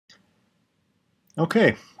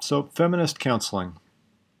Okay, so feminist counseling.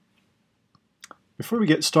 Before we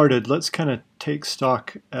get started, let's kind of take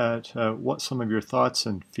stock at what some of your thoughts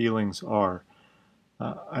and feelings are.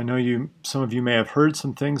 I know some of you may have heard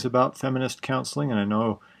some things about feminist counseling, and I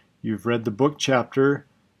know you've read the book chapter,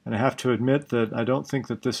 and I have to admit that I don't think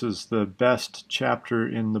that this is the best chapter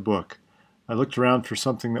in the book. I looked around for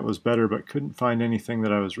something that was better, but couldn't find anything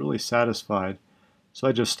that I was really satisfied, so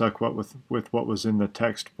I just stuck with what was in the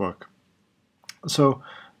textbook. So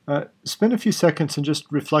spend a few seconds and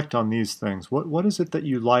just reflect on these things. What is it that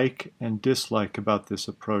you like and dislike about this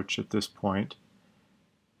approach at this point?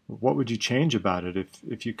 What would you change about it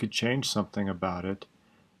if you could change something about it?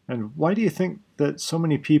 And why do you think that so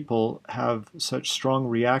many people have such strong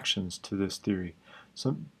reactions to this theory?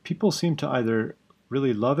 Some people seem to either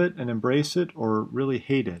really love it and embrace it or really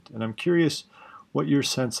hate it. And I'm curious what your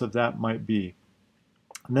sense of that might be.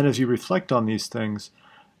 And then as you reflect on these things,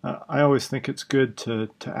 I always think it's good to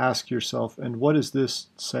ask yourself, and what does this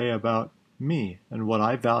say about me and what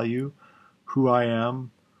I value, who I am?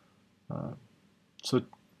 Uh, so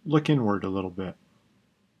look inward a little bit.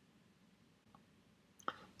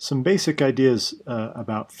 Some basic ideas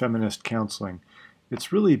about feminist counseling.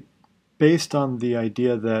 It's really based on the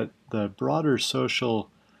idea that the broader social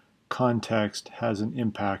context has an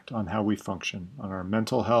impact on how we function, on our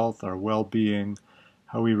mental health, our well-being,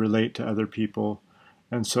 how we relate to other people.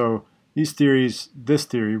 And so this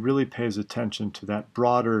theory really pays attention to that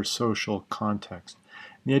broader social context.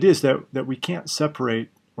 And the idea is that we can't separate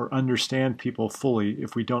or understand people fully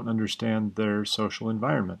if we don't understand their social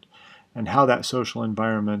environment and how that social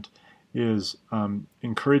environment is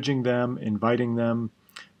encouraging them, inviting them,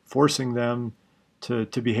 forcing them to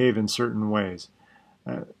behave in certain ways.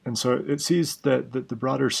 And so it sees that the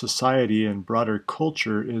broader society and broader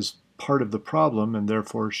culture is part of the problem and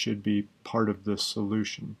therefore should be part of the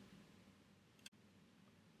solution.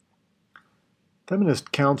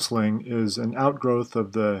 Feminist counseling is an outgrowth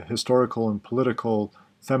of the historical and political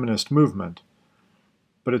feminist movement.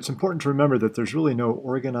 But it's important to remember that there's really no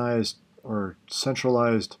organized or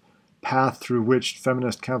centralized path through which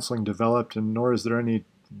feminist counseling developed, and nor is there any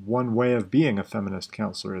one way of being a feminist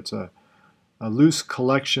counselor. It's a loose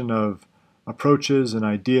collection of approaches and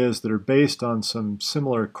ideas that are based on some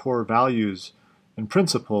similar core values and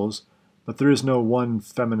principles, but there is no one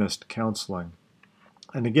feminist counseling.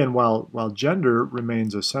 And again, while gender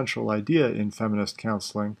remains a central idea in feminist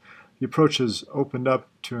counseling, the approach has opened up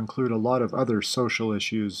to include a lot of other social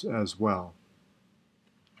issues as well.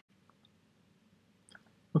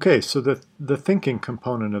 Okay, so the thinking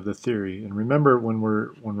component of the theory, and remember when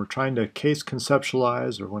we're trying to case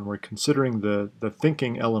conceptualize or when we're considering the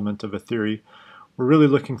thinking element of a theory, we're really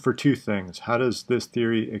looking for two things. How does this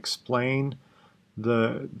theory explain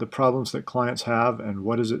the problems that clients have, and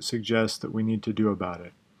what does it suggest that we need to do about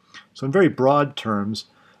it? So in very broad terms,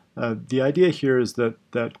 the idea here is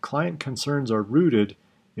that client concerns are rooted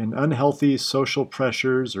in unhealthy social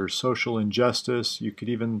pressures or social injustice, you could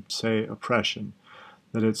even say oppression.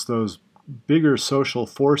 That it's those bigger social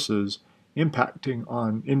forces impacting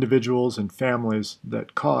on individuals and families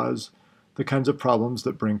that cause the kinds of problems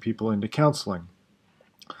that bring people into counseling.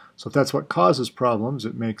 So if that's what causes problems,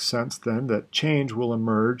 it makes sense then that change will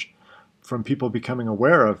emerge from people becoming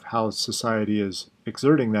aware of how society is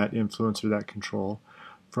exerting that influence or that control,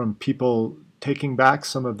 from people taking back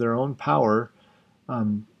some of their own power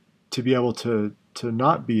to be able to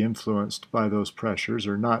not be influenced by those pressures,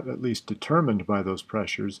 or not at least determined by those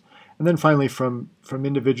pressures. And then finally from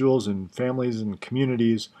individuals and families and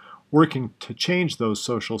communities working to change those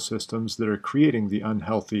social systems that are creating the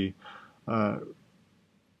unhealthy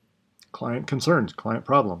client concerns, client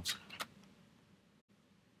problems.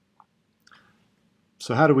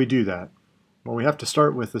 So how do we do that? Well, we have to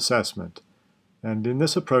start with assessment. And in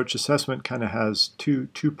this approach, assessment kind of has two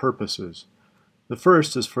purposes. The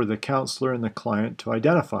first is for the counselor and the client to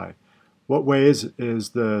identify what ways is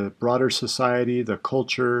the broader society, the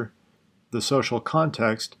culture, the social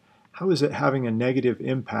context, how is it having a negative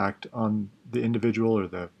impact on the individual or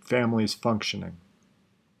the family's functioning.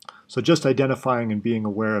 So just identifying and being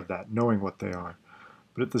aware of that, knowing what they are.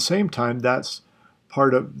 But at the same time, that's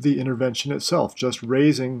part of the intervention itself, just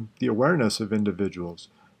raising the awareness of individuals.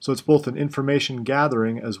 So it's both an information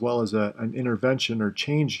gathering as well as an intervention or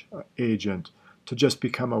change agent to just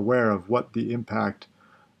become aware of what the impact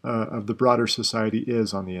of the broader society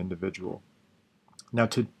is on the individual. Now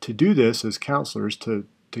to do this as counselors, to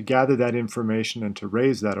gather that information and to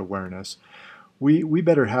raise that awareness, we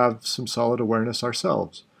better have some solid awareness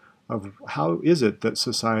ourselves of how is it that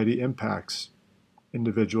society impacts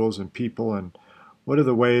individuals and people, and what are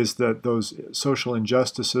the ways that those social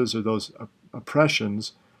injustices or those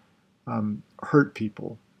oppressions hurt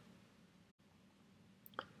people.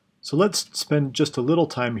 So let's spend just a little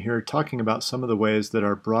time here talking about some of the ways that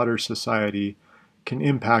our broader society can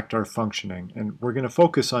impact our functioning. And we're going to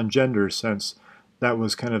focus on gender since that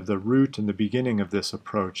was kind of the root and the beginning of this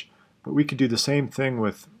approach. But we could do the same thing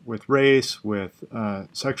with race, with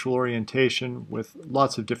sexual orientation, with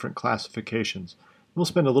lots of different classifications. We'll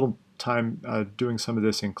spend a little time doing some of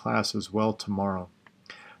this in class as well tomorrow.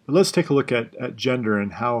 But let's take a look at gender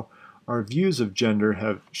and how our views of gender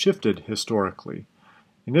have shifted historically.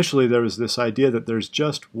 Initially, there was this idea that there's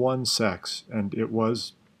just one sex, and it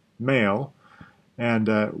was male, and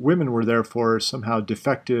women were therefore somehow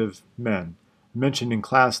defective men. I mentioned in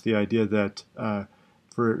class the idea that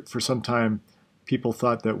for some time people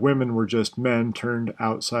thought that women were just men turned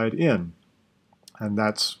outside in, and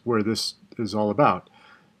that's where this is all about.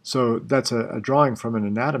 So that's a drawing from an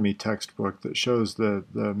anatomy textbook that shows the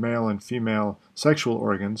male and female sexual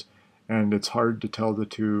organs, and it's hard to tell the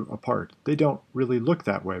two apart. They don't really look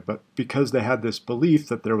that way, but because they had this belief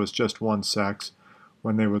that there was just one sex,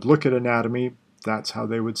 when they would look at anatomy, that's how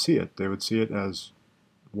they would see it. They would see it as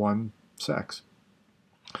one sex.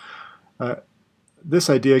 This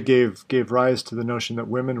idea gave rise to the notion that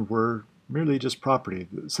women were merely just property.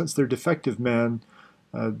 Since they're defective men,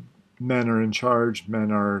 men are in charge,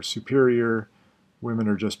 men are superior, women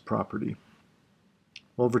are just property.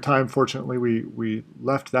 Over time, fortunately, we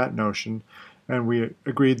left that notion and we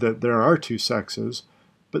agreed that there are two sexes,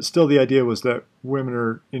 but still the idea was that women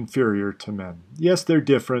are inferior to men. Yes, they're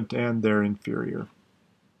different and they're inferior.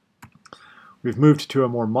 We've moved to a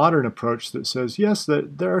more modern approach that says, yes,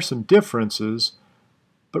 that there are some differences,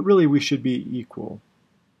 but really we should be equal.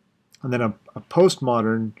 And then a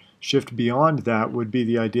postmodern shift beyond that would be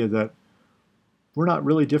the idea that we're not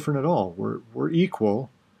really different at all. We're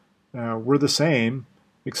equal. We're the same,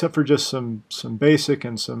 except for just some basic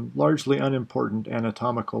and some largely unimportant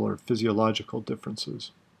anatomical or physiological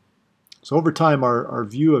differences. So over time, our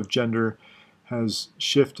view of gender has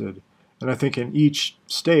shifted. And I think in each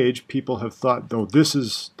stage, people have thought, though, this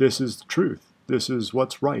is the truth. This is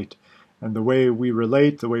what's right. And the way we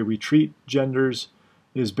relate, the way we treat genders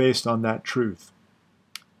is based on that truth.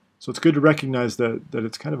 So it's good to recognize that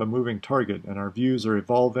it's kind of a moving target, and our views are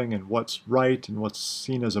evolving, and what's right and what's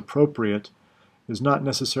seen as appropriate is not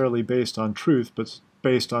necessarily based on truth, but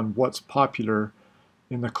based on what's popular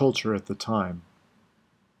in the culture at the time.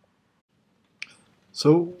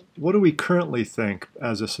 So what do we currently think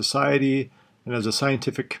as a society and as a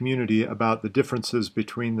scientific community about the differences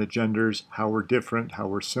between the genders, how we're different, how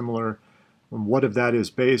we're similar, and what if that is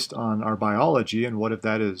based on our biology, and what if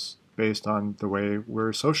that is based on the way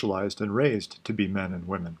we're socialized and raised to be men and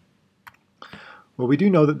women? Well, we do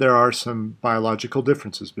know that there are some biological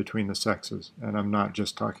differences between the sexes, and I'm not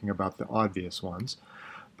just talking about the obvious ones,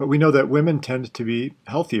 but we know that women tend to be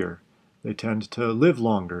healthier. They tend to live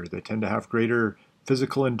longer. They tend to have greater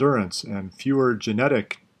physical endurance and fewer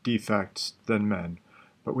genetic defects than men.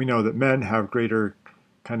 But we know that men have greater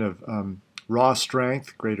kind of raw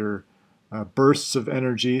strength, greater bursts of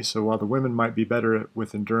energy. So while the women might be better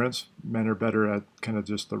with endurance, men are better at kind of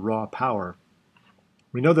just the raw power.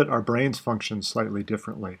 We know that our brains function slightly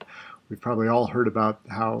differently. We've probably all heard about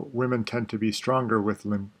how women tend to be stronger with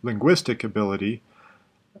linguistic ability.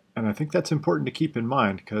 And I think that's important to keep in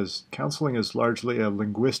mind because counseling is largely a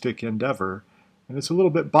linguistic endeavor, and it's a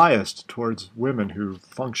little bit biased towards women who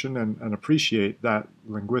function and appreciate that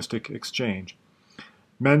linguistic exchange.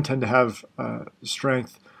 Men tend to have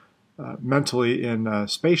strength mentally in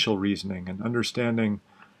spatial reasoning and understanding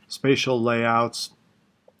spatial layouts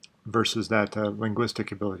versus that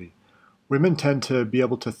linguistic ability. Women tend to be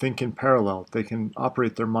able to think in parallel. They can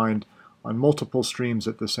operate their mind on multiple streams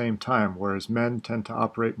at the same time, whereas men tend to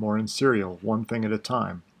operate more in serial, one thing at a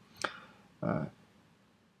time.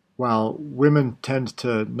 While women tend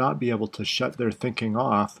to not be able to shut their thinking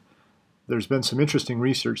off, there's been some interesting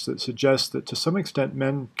research that suggests that to some extent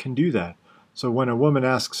men can do that. So when a woman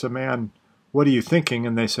asks a man, "What are you thinking?"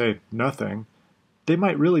 and they say, "Nothing," they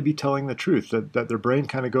might really be telling the truth, that their brain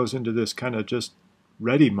kind of goes into this kind of just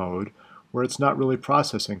ready mode where it's not really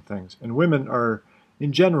processing things. And women are,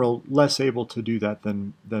 in general, less able to do that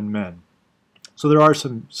than men. So there are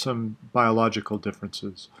some biological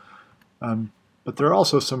differences. But there are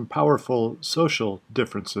also some powerful social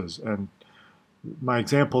differences. And my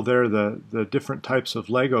example there, the different types of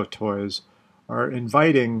Lego toys are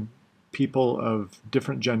inviting people of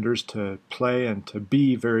different genders to play and to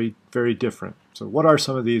be very, very different. So what are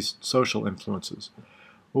some of these social influences?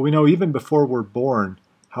 Well, we know even before we're born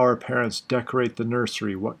how our parents decorate the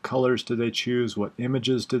nursery. What colors do they choose? What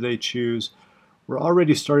images do they choose? we're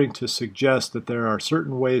already starting to suggest that there are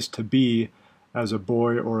certain ways to be as a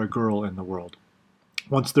boy or a girl in the world.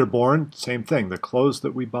 Once they're born, same thing. The clothes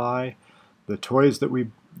that we buy, the toys that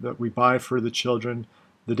we buy for the children,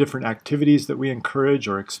 the different activities that we encourage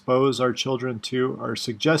or expose our children to are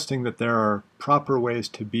suggesting that there are proper ways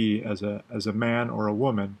to be as a man or a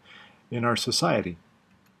woman in our society.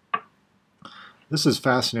 This is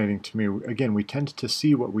fascinating to me. Again, we tend to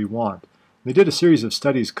see what we want. They did a series of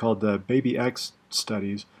studies called the Baby X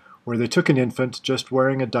studies, where they took an infant just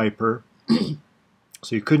wearing a diaper,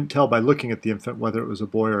 so you couldn't tell by looking at the infant whether it was a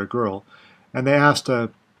boy or a girl, and they asked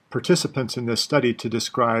participants in this study to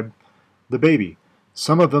describe the baby.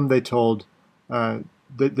 Some of them they told, they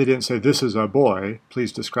didn't say, "This is a boy,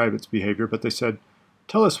 please describe its behavior," but they said,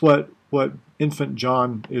 "Tell us what infant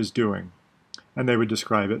John is doing." And they would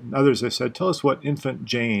describe it. And others they said, "Tell us what infant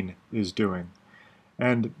Jane is doing."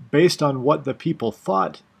 And based on what the people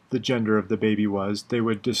thought the gender of the baby was, they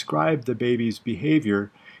would describe the baby's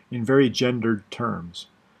behavior in very gendered terms.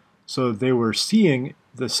 So they were seeing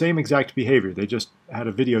the same exact behavior. They just had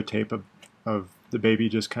a videotape of the baby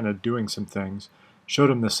just kind of doing some things, showed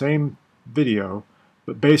them the same video,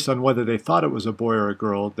 but based on whether they thought it was a boy or a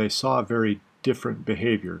girl, they saw very different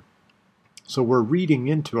behavior. So we're reading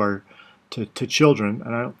into to children,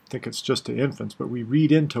 and I don't think it's just to infants, but we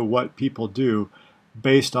read into what people do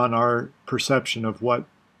based on our perception of what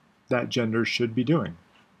that gender should be doing.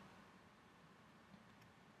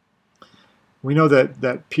 We know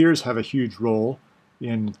that peers have a huge role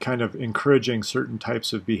in kind of encouraging certain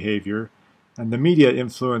types of behavior, and the media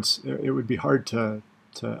influence, it would be hard to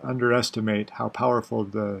underestimate how powerful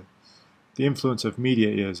the influence of media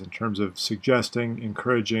is in terms of suggesting,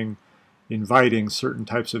 encouraging, inviting certain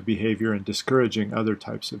types of behavior and discouraging other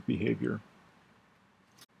types of behavior.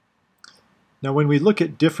 Now, when we look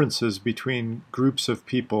at differences between groups of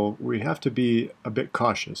people, we have to be a bit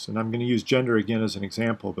cautious. And I'm going to use gender again as an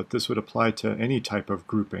example, but this would apply to any type of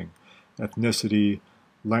grouping, ethnicity,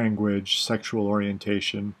 language, sexual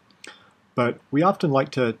orientation. But we often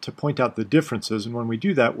like to point out the differences, and when we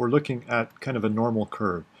do that, we're looking at kind of a normal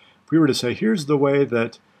curve. If we were to say, here's the way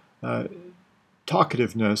that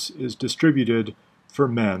talkativeness is distributed for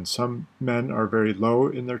men. Some men are very low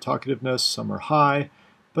in their talkativeness, some are high,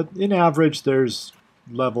 but in average there's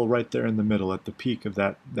level right there in the middle at the peak of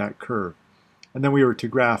that curve. And then we were to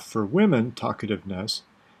graph for women talkativeness,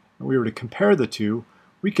 and we were to compare the two,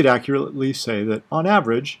 we could accurately say that on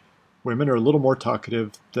average women are a little more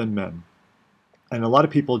talkative than men. And a lot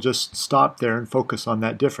of people just stop there and focus on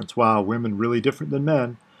that difference. Wow, women really different than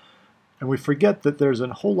men. And we forget that there's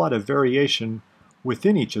a whole lot of variation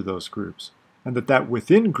within each of those groups, and that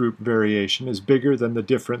within group variation is bigger than the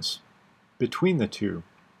difference between the two.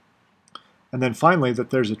 And then finally, that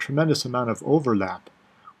there's a tremendous amount of overlap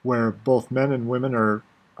where both men and women are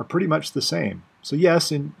pretty much the same. So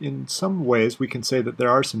yes, in some ways we can say that there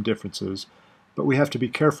are some differences, but we have to be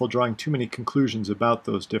careful drawing too many conclusions about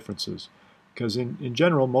those differences, because in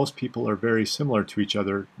general most people are very similar to each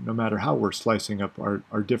other, no matter how we're slicing up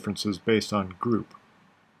our differences based on group.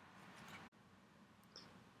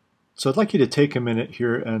 So I'd like you to take a minute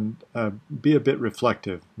here and be a bit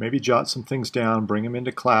reflective. Maybe jot some things down, bring them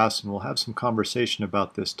into class, and we'll have some conversation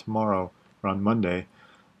about this tomorrow or on Monday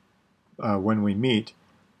when we meet.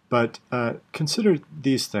 But consider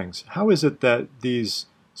these things. How is it that these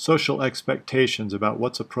social expectations about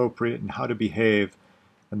what's appropriate and how to behave,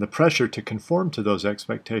 and the pressure to conform to those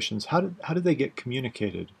expectations, how do they get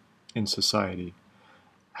communicated in society?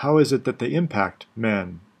 How is it that they impact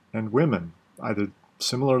men and women, either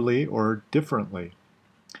similarly or differently?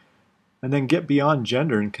 And then get beyond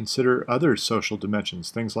gender and consider other social dimensions,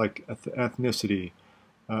 things like ethnicity,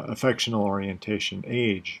 affectional orientation,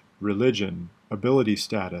 age, religion, ability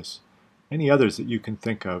status, any others that you can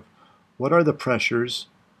think of. What are the pressures?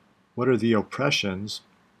 What are the oppressions?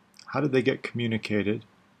 How do they get communicated?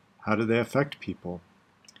 How do they affect people?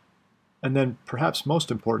 And then perhaps most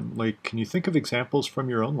importantly, can you think of examples from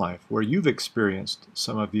your own life where you've experienced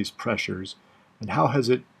some of these pressures, and how has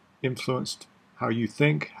it influenced how you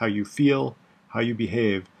think, how you feel, how you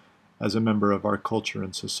behave as a member of our culture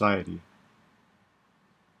and society?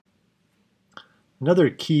 Another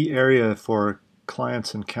key area for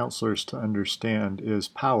clients and counselors to understand is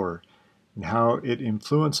power and how it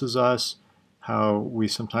influences us, how we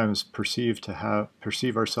sometimes perceive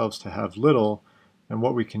ourselves to have little, and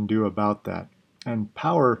what we can do about that. And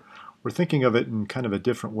power, we're thinking of it in kind of a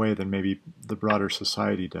different way than maybe the broader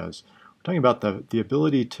society does. We're talking about the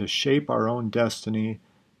ability to shape our own destiny,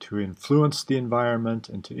 to influence the environment,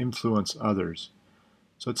 and to influence others.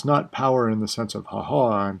 So it's not power in the sense of,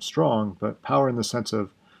 ha-ha, I'm strong, but power in the sense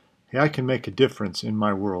of, hey, I can make a difference in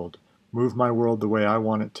my world, move my world the way I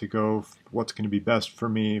want it to go, what's going to be best for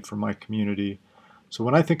me, for my community. So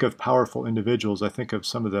when I think of powerful individuals, I think of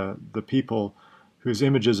some of the people whose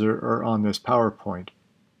images are on this PowerPoint.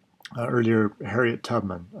 Earlier, Harriet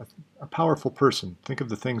Tubman, a powerful person. Think of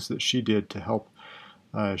the things that she did to help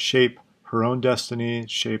shape her own destiny,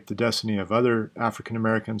 shape the destiny of other African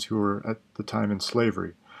Americans who were at the time in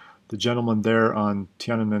slavery. The gentleman there on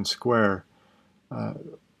Tiananmen Square,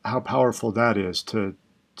 how powerful that is.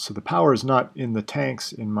 So the power is not in the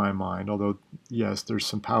tanks in my mind, although yes, there's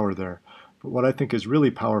some power there. But what I think is really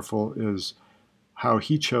powerful is how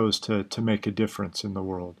he chose to make a difference in the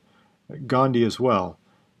world. Gandhi as well.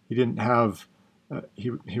 He didn't have,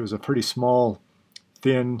 he was a pretty small,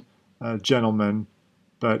 thin gentleman,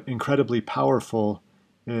 but incredibly powerful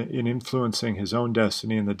in influencing his own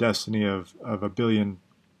destiny and the destiny of a billion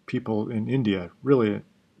people in India, really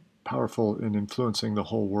powerful in influencing the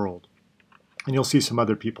whole world. And you'll see some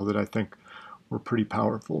other people that I think were pretty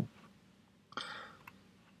powerful.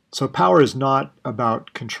 So power is not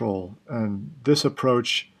about control, and this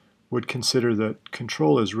approach would consider that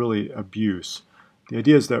control is really abuse. The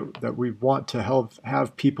idea is that we want to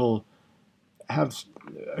have people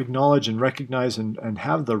acknowledge and recognize and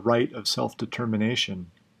have the right of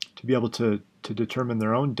self-determination to be able to determine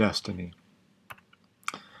their own destiny.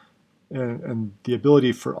 And the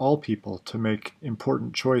ability for all people to make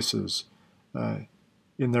important choices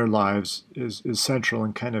in their lives is central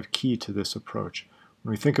and kind of key to this approach.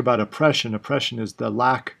 When we think about oppression, oppression is the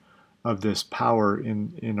lack of this power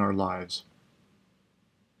in our lives.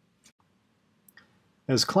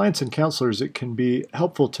 As clients and counselors, it can be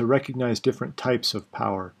helpful to recognize different types of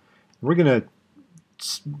power. We're going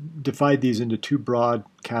to divide these into two broad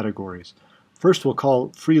categories. First, we'll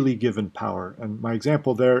call freely given power. And my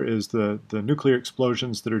example there is the nuclear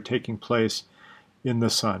explosions that are taking place in the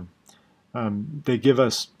sun. They give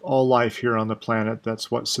us all life here on the planet.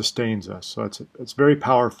 That's what sustains us. So it's very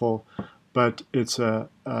powerful, but it's a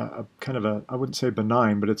kind of a, I wouldn't say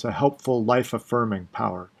benign, but it's a helpful, life-affirming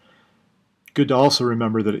power. Good to also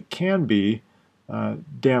remember that it can be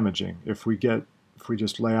damaging. If we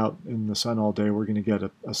just lay out in the sun all day, we're going to get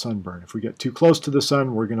a sunburn. If we get too close to the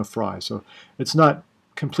sun, we're going to fry. So it's not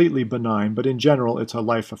completely benign, but in general, it's a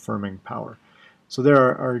life-affirming power. So there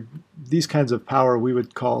are these kinds of power we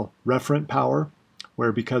would call referent power,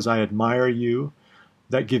 where because I admire you,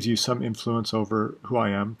 that gives you some influence over who I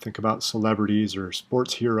am. Think about celebrities or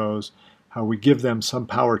sports heroes, how we give them some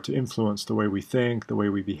power to influence the way we think, the way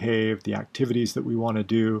we behave, the activities that we want to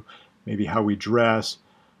do, maybe how we dress.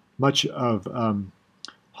 Much of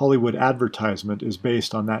Hollywood advertisement is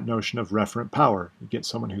based on that notion of referent power. You get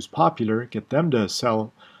someone who's popular, get them to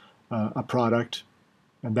sell a product,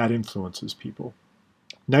 and that influences people.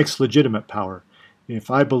 Next, legitimate power. If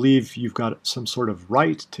I believe you've got some sort of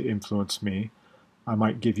right to influence me, I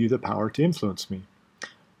might give you the power to influence me.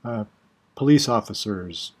 Police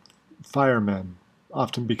officers, firemen,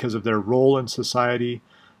 often because of their role in society,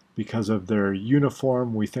 because of their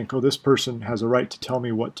uniform, we think, oh, this person has a right to tell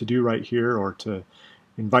me what to do right here or to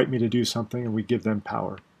invite me to do something, and we give them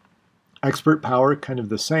power. Expert power, kind of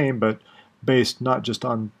the same, but based not just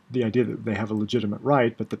on the idea that they have a legitimate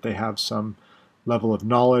right, but that they have some level of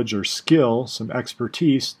knowledge or skill, some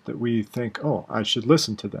expertise that we think, oh, I should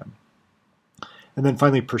listen to them. And then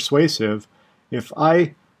finally, persuasive. If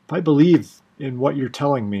I believe in what you're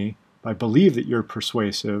telling me, if I believe that you're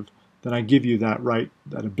persuasive, then I give you that right,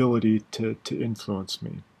 that ability to influence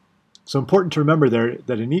me. So important to remember there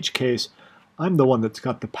that in each case, I'm the one that's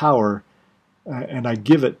got the power, and I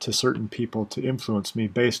give it to certain people to influence me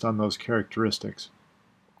based on those characteristics.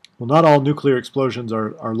 Well, not all nuclear explosions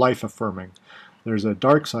are life-affirming. There's a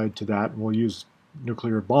dark side to that, and we'll use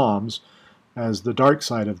nuclear bombs as the dark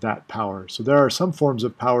side of that power. So there are some forms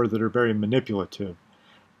of power that are very manipulative.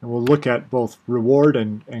 And we'll look at both reward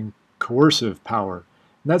and coercive power.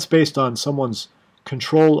 And that's based on someone's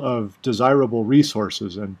control of desirable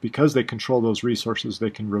resources. And because they control those resources, they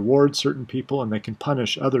can reward certain people and they can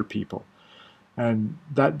punish other people. And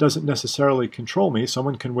that doesn't necessarily control me.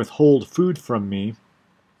 Someone can withhold food from me,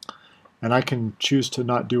 and I can choose to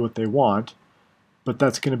not do what they want. But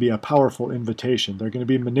that's going to be a powerful invitation. They're going to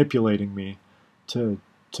be manipulating me to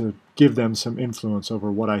give them some influence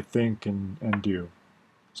over what I think and do.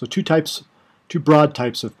 So two broad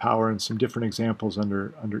types of power and some different examples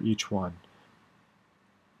under each one.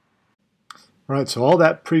 All right, so all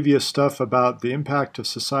that previous stuff about the impact of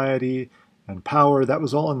society and power, that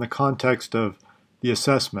was all in the context of the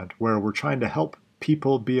assessment, where we're trying to help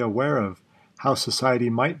people be aware of how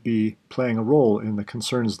society might be playing a role in the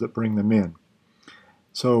concerns that bring them in.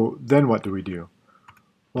 So then what do we do?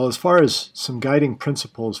 Well, as far as some guiding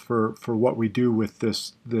principles for what we do with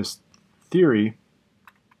this theory,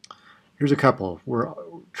 here's a couple. We're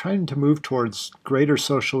trying to move towards greater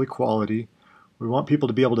social equality. We want people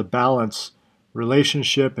to be able to balance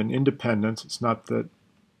relationship and independence. It's not that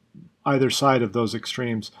either side of those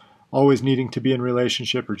extremes always needing to be in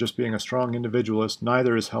relationship or just being a strong individualist.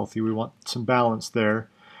 Neither is healthy. We want some balance there.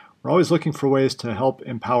 We're always looking for ways to help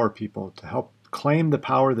empower people, to help claim the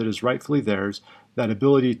power that is rightfully theirs, that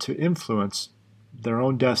ability to influence their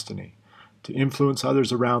own destiny, to influence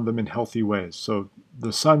others around them in healthy ways. So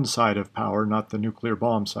the sun side of power, not the nuclear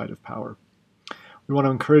bomb side of power. We want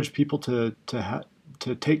to encourage people to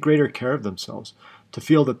take greater care of themselves, to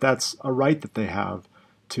feel that that's a right that they have,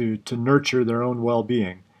 to nurture their own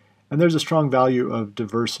well-being. And there's a strong value of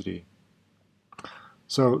diversity.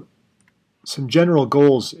 So some general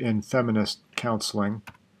goals in feminist counseling.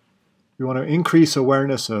 We want to increase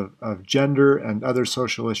awareness of gender and other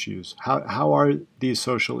social issues. How are these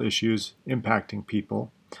social issues impacting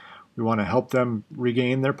people? We want to help them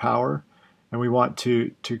regain their power, and we want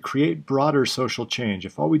to create broader social change.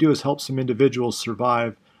 If all we do is help some individuals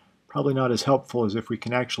survive, probably not as helpful as if we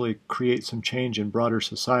can actually create some change in broader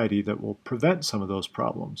society that will prevent some of those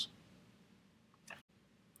problems.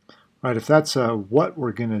 All right, if that's what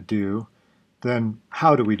we're going to do, then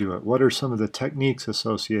how do we do it? What are some of the techniques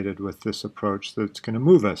associated with this approach that's going to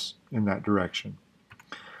move us in that direction?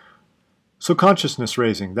 So consciousness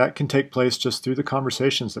raising, that can take place just through the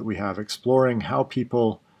conversations that we have, exploring how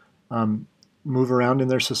people move around in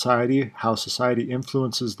their society, how society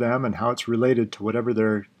influences them, and how it's related to whatever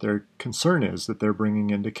their concern is that they're bringing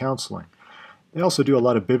into counseling. They also do a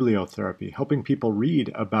lot of bibliotherapy, helping people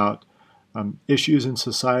read about issues in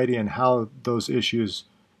society and how those issues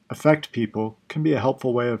affect people can be a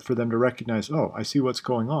helpful way for them to recognize, oh, I see what's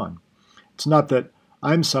going on. It's not that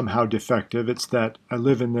I'm somehow defective, it's that I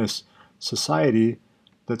live in this society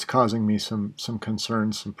that's causing me some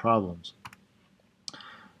concerns, some problems.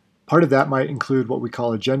 Part of that might include what we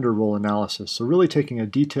call a gender role analysis. So really taking a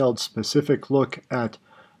detailed, specific look at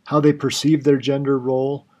how they perceive their gender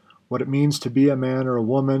role, what it means to be a man or a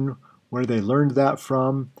woman, where they learned that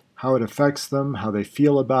from, how it affects them, how they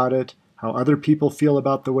feel about it, how other people feel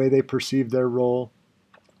about the way they perceive their role,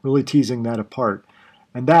 really teasing that apart.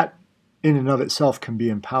 And that in and of itself can be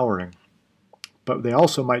empowering. But they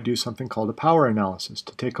also might do something called a power analysis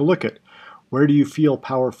to take a look at where do you feel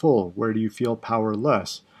powerful, where do you feel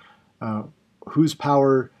powerless, whose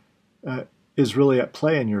power is really at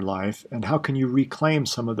play in your life, and how can you reclaim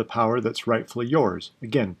some of the power that's rightfully yours.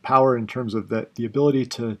 Again, power in terms of the ability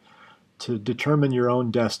to determine your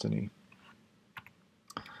own destiny.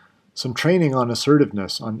 Some training on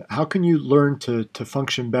assertiveness, on how can you learn to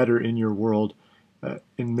function better in your world,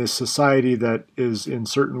 in this society that is in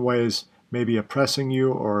certain ways maybe oppressing you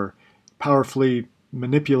or powerfully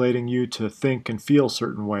manipulating you to think and feel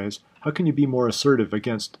certain ways. How can you be more assertive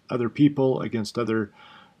against other people, against other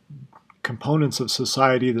components of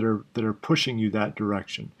society that are pushing you that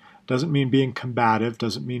direction? Doesn't mean being combative,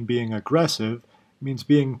 doesn't mean being aggressive, it means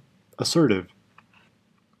being assertive.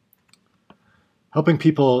 Helping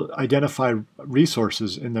people identify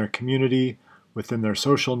resources in their community, within their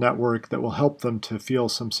social network that will help them to feel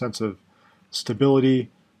some sense of stability,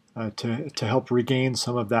 to help regain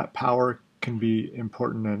some of that power can be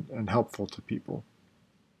important and helpful to people.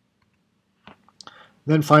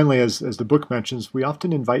 Then finally, as the book mentions, we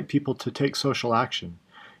often invite people to take social action.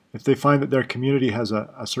 If they find that their community has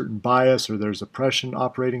a certain bias or there's oppression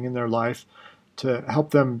operating in their life, to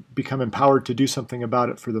help them become empowered to do something about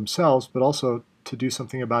it for themselves, but also to do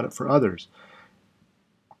something about it for others.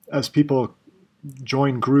 As people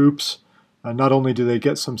join groups, not only do they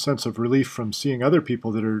get some sense of relief from seeing other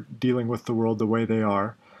people that are dealing with the world the way they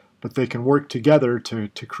are, but they can work together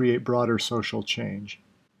to create broader social change.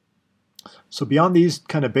 So beyond these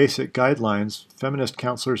kind of basic guidelines, feminist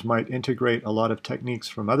counselors might integrate a lot of techniques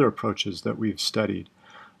from other approaches that we've studied.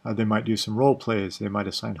 They might do some role plays, they might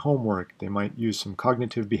assign homework, they might use some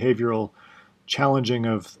cognitive behavioral challenging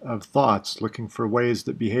of thoughts, looking for ways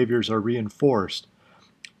that behaviors are reinforced.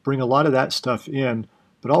 Bring a lot of that stuff in,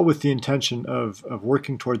 but all with the intention of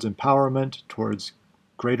working towards empowerment, towards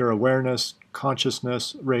greater awareness,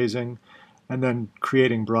 consciousness raising, and then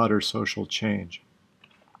creating broader social change.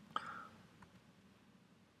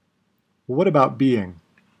 Well, what about being?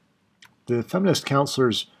 The feminist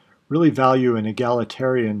counselors really value an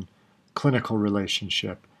egalitarian clinical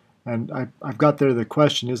relationship. And I've got there the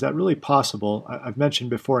question, is that really possible? I've mentioned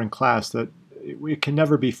before in class that it can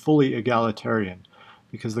never be fully egalitarian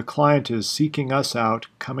because the client is seeking us out,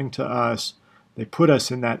 coming to us. They put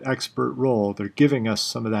us in that expert role. They're giving us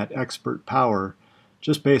some of that expert power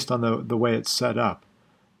just based on the way it's set up.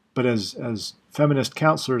 But as feminist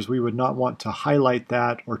counselors, we would not want to highlight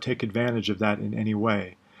that or take advantage of that in any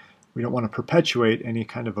way. We don't want to perpetuate any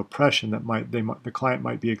kind of oppression that the client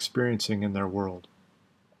might be experiencing in their world.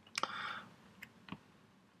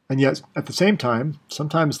 And yet, at the same time,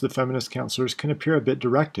 sometimes the feminist counselors can appear a bit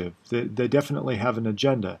directive. They definitely have an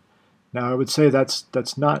agenda. Now, I would say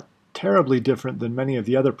that's not terribly different than many of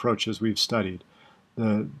the other approaches we've studied.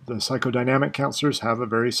 The psychodynamic counselors have a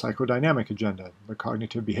very psychodynamic agenda. The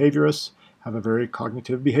cognitive behaviorists have a very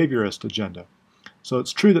cognitive behaviorist agenda. So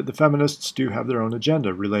it's true that the feminists do have their own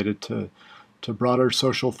agenda related to broader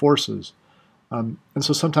social forces. And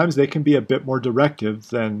so sometimes they can be a bit more directive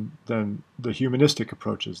than the humanistic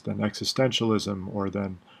approaches, than existentialism or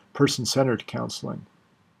than person-centered counseling.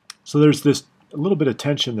 So there's this a little bit of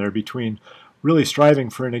tension there between really striving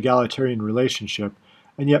for an egalitarian relationship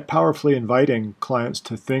and yet powerfully inviting clients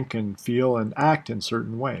to think and feel and act in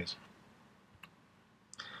certain ways.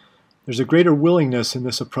 There's a greater willingness in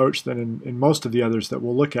this approach than in most of the others that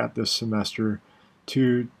we'll look at this semester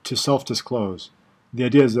to self-disclose. The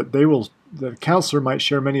idea is that the counselor might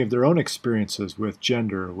share many of their own experiences with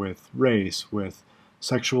gender, with race, with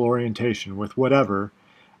sexual orientation, with whatever,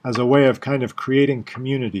 as a way of kind of creating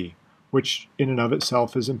community, which in and of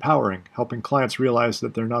itself is empowering. Helping clients realize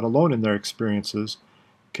that they're not alone in their experiences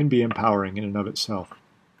can be empowering in and of itself.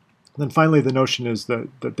 And then finally, the notion is that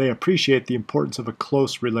they appreciate the importance of a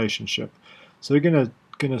close relationship. So they're going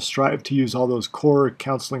to strive to use all those core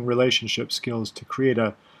counseling relationship skills to create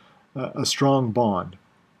a strong bond.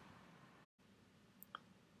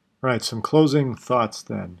 All right, some closing thoughts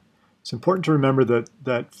then. It's important to remember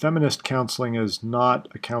that feminist counseling is not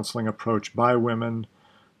a counseling approach by women,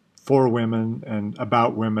 for women, and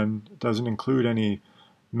about women. It doesn't include any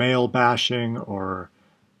male bashing or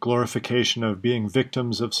glorification of being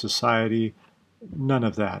victims of society, none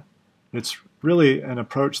of that. It's really an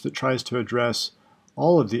approach that tries to address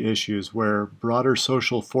all of the issues where broader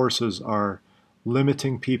social forces are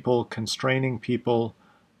limiting people, constraining people,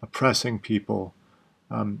 oppressing people.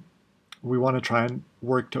 We want to try and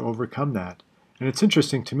work to overcome that. And it's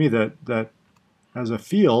interesting to me that as a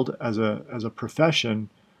field, as a profession,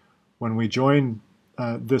 when we join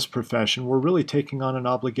this profession, we're really taking on an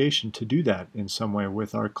obligation to do that in some way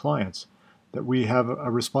with our clients, that we have a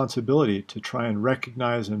responsibility to try and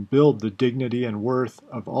recognize and build the dignity and worth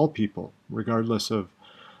of all people, regardless of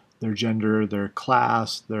their gender, their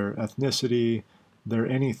class, their ethnicity, their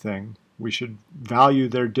anything. We should value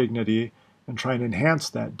their dignity and try and enhance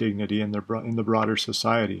that dignity in the broader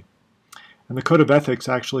society. And the Code of Ethics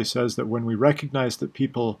actually says that when we recognize that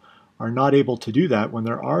people are not able to do that, when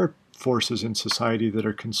there are forces in society that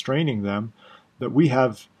are constraining them, that we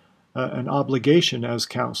have an obligation as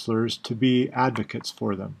counselors to be advocates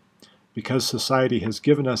for them. Because society has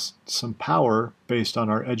given us some power based on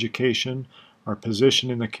our education, our position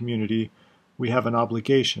in the community, we have an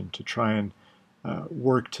obligation to try and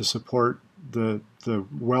work to support the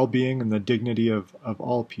well-being and the dignity of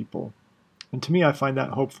all people. And to me, I find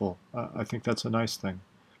that hopeful. I think that's a nice thing.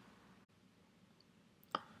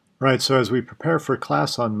 Right, so as we prepare for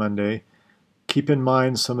class on Monday, keep in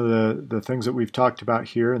mind some of the things that we've talked about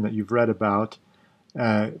here and that you've read about.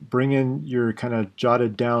 Bring in your kind of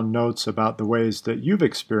jotted down notes about the ways that you've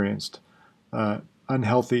experienced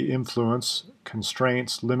unhealthy influence,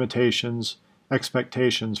 constraints, limitations,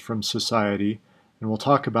 expectations from society, and we'll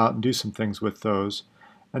talk about and do some things with those.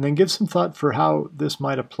 And then give some thought for how this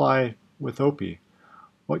might apply with Opie.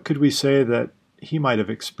 What could we say that he might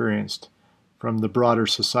have experienced from the broader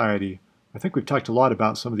society? I think we've talked a lot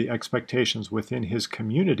about some of the expectations within his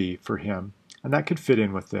community for him, and that could fit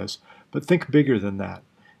in with this. But think bigger than that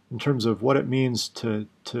in terms of what it means to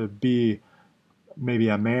be maybe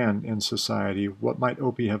a man in society. What might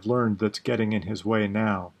Opie have learned that's getting in his way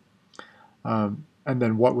now? And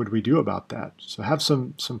then what would we do about that? So have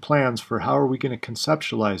some plans for how are we going to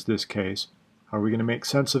conceptualize this case? How are we going to make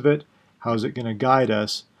sense of it? How is it going to guide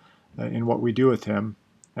us in what we do with him?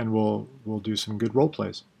 And we'll do some good role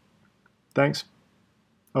plays. Thanks.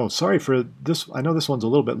 Oh, sorry for this. I know this one's a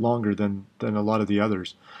little bit longer than a lot of the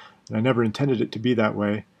others. And I never intended it to be that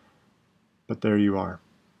way. But there you are.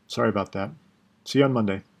 Sorry about that. See you on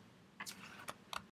Monday.